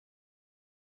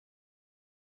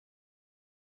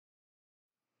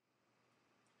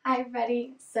Hi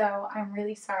everybody, so I'm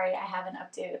really sorry I haven't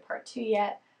updated part 2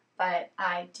 yet, but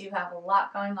I do have a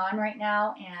lot going on right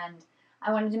now and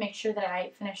I wanted to make sure that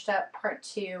I finished up part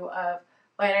 2 of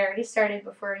what I already started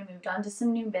before we moved on to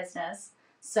some new business.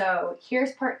 So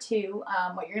here's part 2.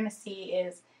 What you're going to see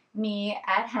is me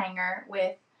at Hangar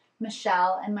with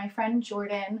Michelle and my friend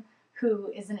Jordan,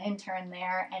 who is an intern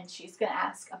there, and she's going to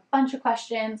ask a bunch of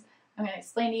questions. I'm going to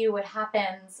explain to you what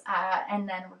happens, and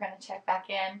then we're going to check back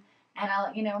in, and I'll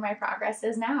let you know where my progress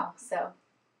is now. So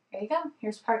there you go.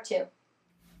 Here's part 2.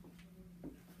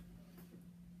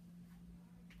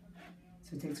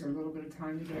 So it takes her a little bit of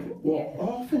time to get it. Well,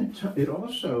 often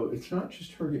it's not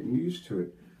just her getting used to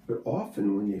it, but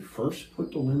often when they first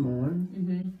put the limb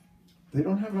on, they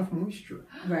don't have enough moisture.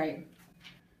 Right.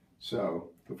 So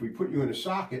if we put you in a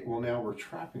socket, well, now we're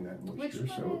trapping that moisture,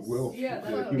 so it will. Yeah,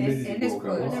 the humidity will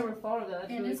go I up. never thought of that.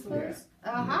 And it's closed.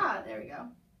 Aha, there we go.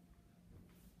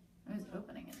 I was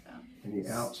opening it though. And the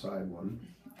outside one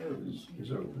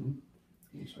is open.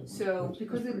 So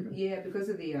because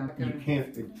of the you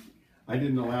can't. I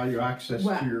didn't allow you access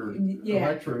to your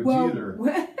electrodes either.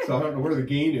 So I don't know where the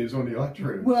gain is on the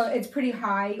electrodes. Well, it's pretty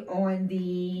high on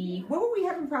the. What were we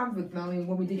having problems with, Melanie,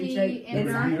 when we did the check?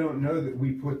 You don't know that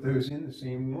we put those in the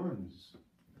same ones.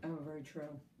 Oh, very true.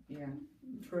 Yeah,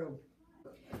 true.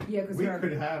 Yeah, because we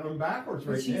could have them backwards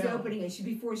right now. She's opening it.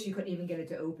 Before she couldn't even get it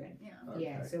to open. Yeah. Okay.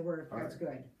 Yeah, so that's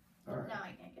good. All right. Now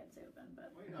I can't get it to open,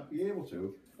 but Might not be able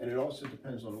to, and it also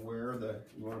depends on where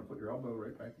you want to put your elbow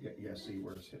right back. Yeah, see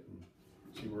where it's hitting.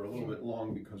 See, we're a little bit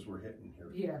long because we're hitting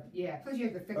here. Yeah. Plus you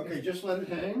have the thickness. Okay, just let it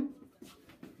hang.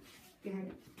 Go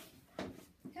ahead.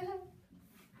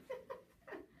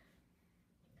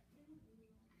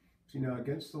 See, now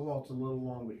against the wall it's a little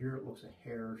long, but here it looks a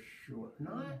hair short.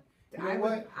 Not. You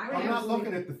know I'm not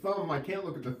looking at the thumb. I can't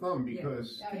look at the thumb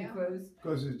because Can you close?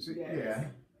 Because it's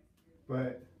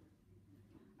but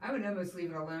I would almost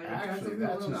leave it alone. Actually, it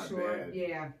that's a little not short. bad.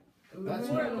 Yeah. That's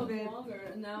Before not it looked bit. longer,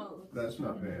 and now it looks. That's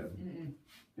not bad.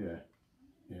 Yeah.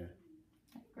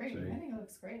 great. See? I think it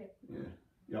looks great. Yeah.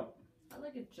 Yep. I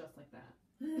like it just like that.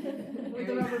 With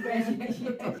the rubber band.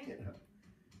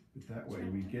 But that way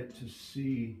we get to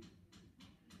see.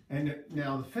 And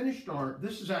now the finished arm,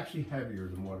 this is actually heavier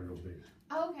than what it'll be.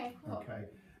 Oh, okay, cool. Okay.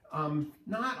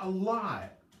 Not a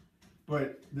lot,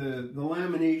 but the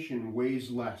lamination weighs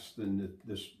less than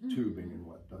this tubing and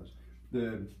what does.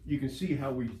 You can see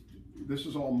how this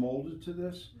is all molded to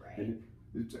this. Right. And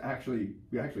it's actually,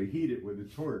 we actually heat it with a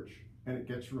torch and it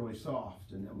gets really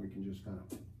soft, and then we can just kind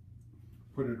of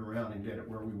put it around and get it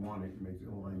where we want it and make the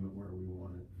alignment where we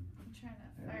want it. I'm trying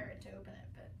to fire it to open it,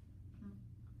 but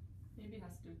Maybe it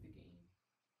has to do with the game.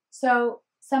 so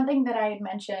something that I had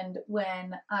mentioned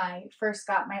when I first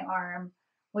got my arm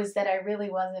was that I really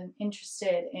wasn't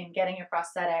interested in getting a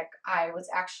prosthetic. I was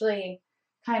actually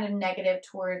kind of negative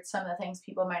towards some of the things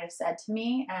people might have said to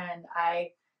me, and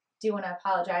I do want to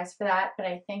apologize for that, but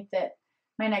I think that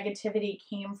my negativity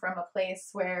came from a place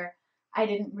where I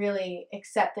didn't really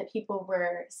accept that people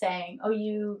were saying, oh,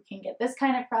 you can get this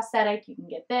kind of prosthetic, you can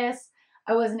get this.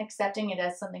 I wasn't accepting it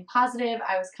as something positive.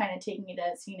 I was kind of taking it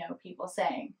as, people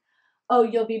saying, oh,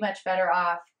 you'll be much better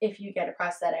off if you get a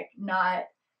prosthetic, not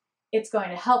it's going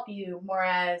to help you, more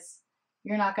as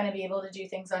you're not going to be able to do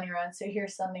things on your own, so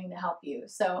here's something to help you.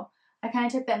 So I kind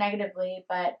of took that negatively,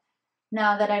 but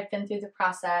now that I've been through the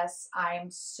process, I'm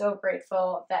so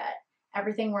grateful that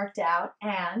everything worked out,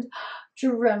 and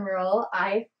drum roll,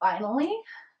 I finally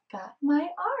got my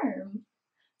arm.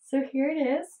 So here it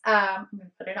is. I'm going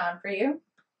to put it on for you.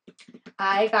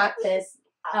 I got this,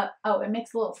 it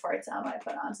makes a little fart sound when I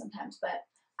put it on sometimes, but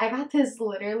I got this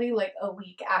literally like a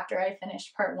week after I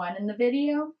finished part 1 in the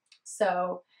video.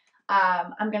 So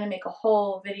I'm going to make a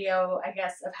whole video, I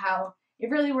guess, of how it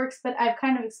really works, but I've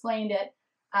kind of explained it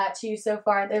to you so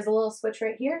far. There's a little switch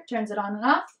right here, turns it on and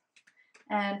off,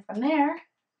 and from there,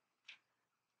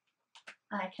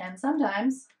 I can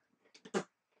sometimes,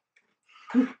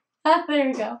 there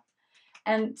we go,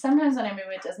 and sometimes when I move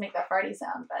it does make that farty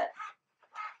sound, but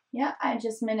yeah, I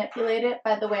just manipulate it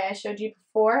by the way I showed you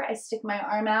before. I stick my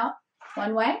arm out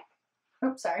one way,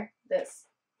 oops, sorry, this,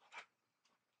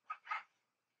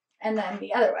 and then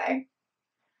the other way.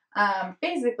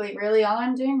 Basically, really all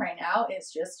I'm doing right now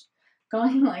is just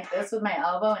going like this with my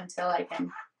elbow until I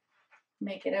can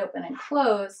make it open and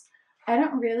close. I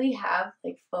don't really have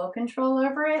like full control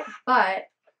over it, but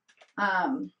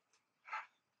for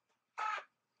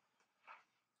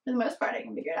the most part I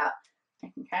can figure it out.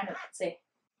 I can kind of, let's see,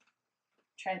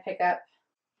 try to pick up,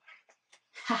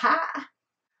 haha.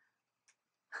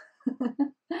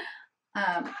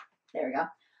 There we go.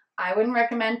 I wouldn't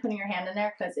recommend putting your hand in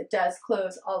there because it does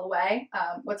close all the way.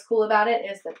 What's cool about it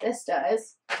is that this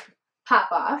does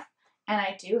pop off, and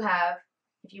I do have,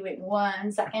 if you wait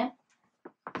 1 second,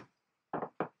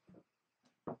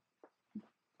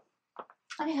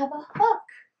 I have a hook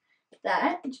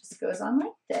that just goes on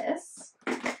like this.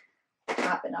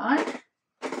 Pop it on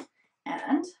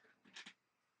and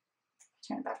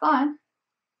turn it back on.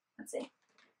 Let's see.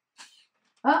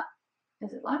 Oh,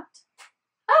 is it locked?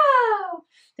 Oh,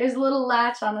 there's a little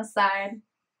latch on the side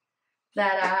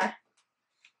that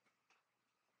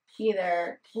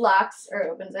either locks or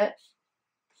opens it.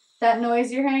 That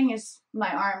noise you're hearing is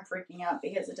my arm freaking out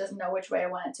because it doesn't know which way I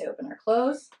want it to open or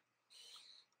close.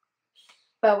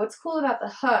 But what's cool about the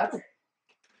hook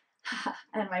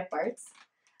and my farts,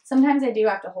 sometimes I do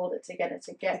have to hold it to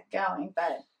get going,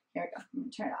 but here we go. I'm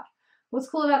gonna turn it off. What's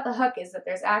cool about the hook is that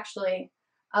there's actually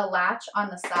a latch on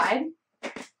the side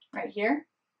right here.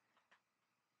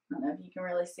 I don't know if you can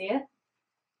really see it,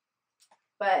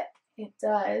 but it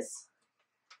does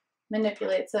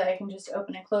manipulate so that I can just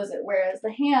open and close it, whereas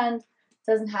the hand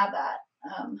doesn't have that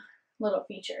little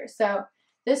feature. So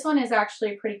this one is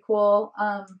actually pretty cool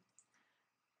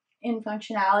in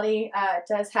functionality. It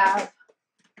does have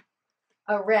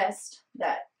a wrist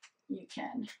that you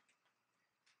can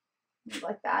move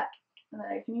like that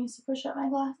I can use to push up my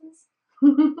glasses.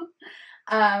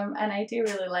 And I do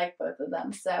really like both of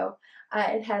them, so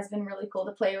it has been really cool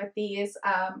to play with these.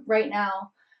 Right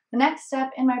now, the next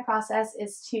step in my process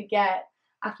is to get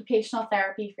occupational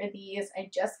therapy for these. I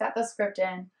just got the script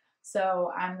in, so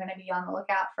I'm going to be on the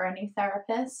lookout for a new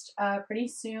therapist pretty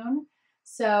soon.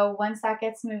 So once that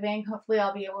gets moving, hopefully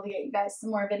I'll be able to get you guys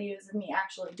some more videos of me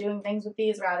actually doing things with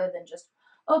these rather than just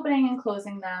opening and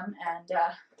closing them. And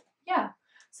yeah,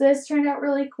 so this turned out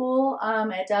really cool.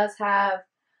 It does have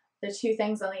the two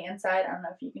things on the inside. I don't know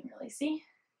if you can really see,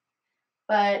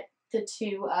 but the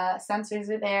two sensors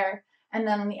are there. And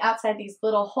then on the outside, these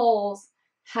little holes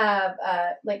have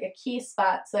like a key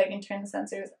spot so I can turn the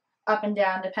sensors up and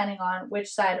down depending on which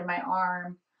side of my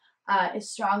arm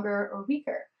is stronger or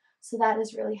weaker. So that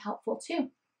is really helpful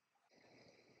too.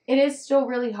 It is still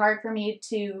really hard for me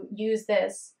to use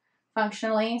this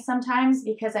functionally sometimes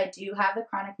because I do have the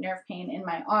chronic nerve pain in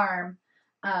my arm.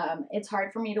 It's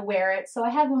hard for me to wear it, so I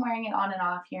have been wearing it on and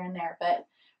off here and there, but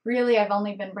really I've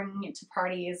only been bringing it to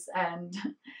parties and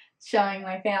showing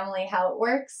my family how it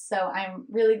works. So I'm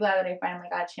really glad that I finally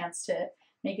got a chance to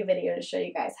make a video to show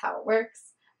you guys how it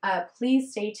works.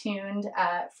 Please stay tuned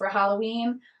for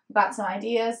Halloween. I've got some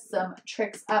ideas, some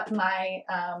tricks up my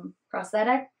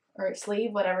prosthetic or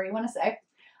sleeve, whatever you want to say,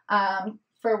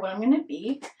 for what I'm going to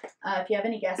be. If you have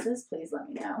any guesses, please let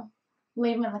me know.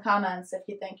 Leave them in the comments if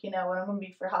you think you know what I'm going to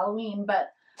be for Halloween,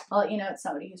 but I'll let you know it's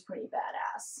somebody who's pretty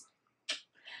badass.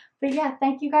 But yeah,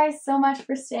 thank you guys so much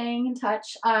for staying in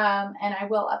touch, and I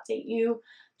will update you.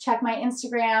 Check my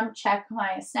Instagram, check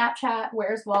my Snapchat,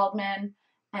 Where's Waldman,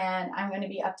 and I'm going to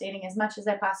be updating as much as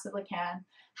I possibly can.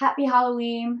 Happy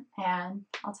Halloween, and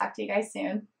I'll talk to you guys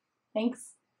soon.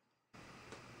 Thanks.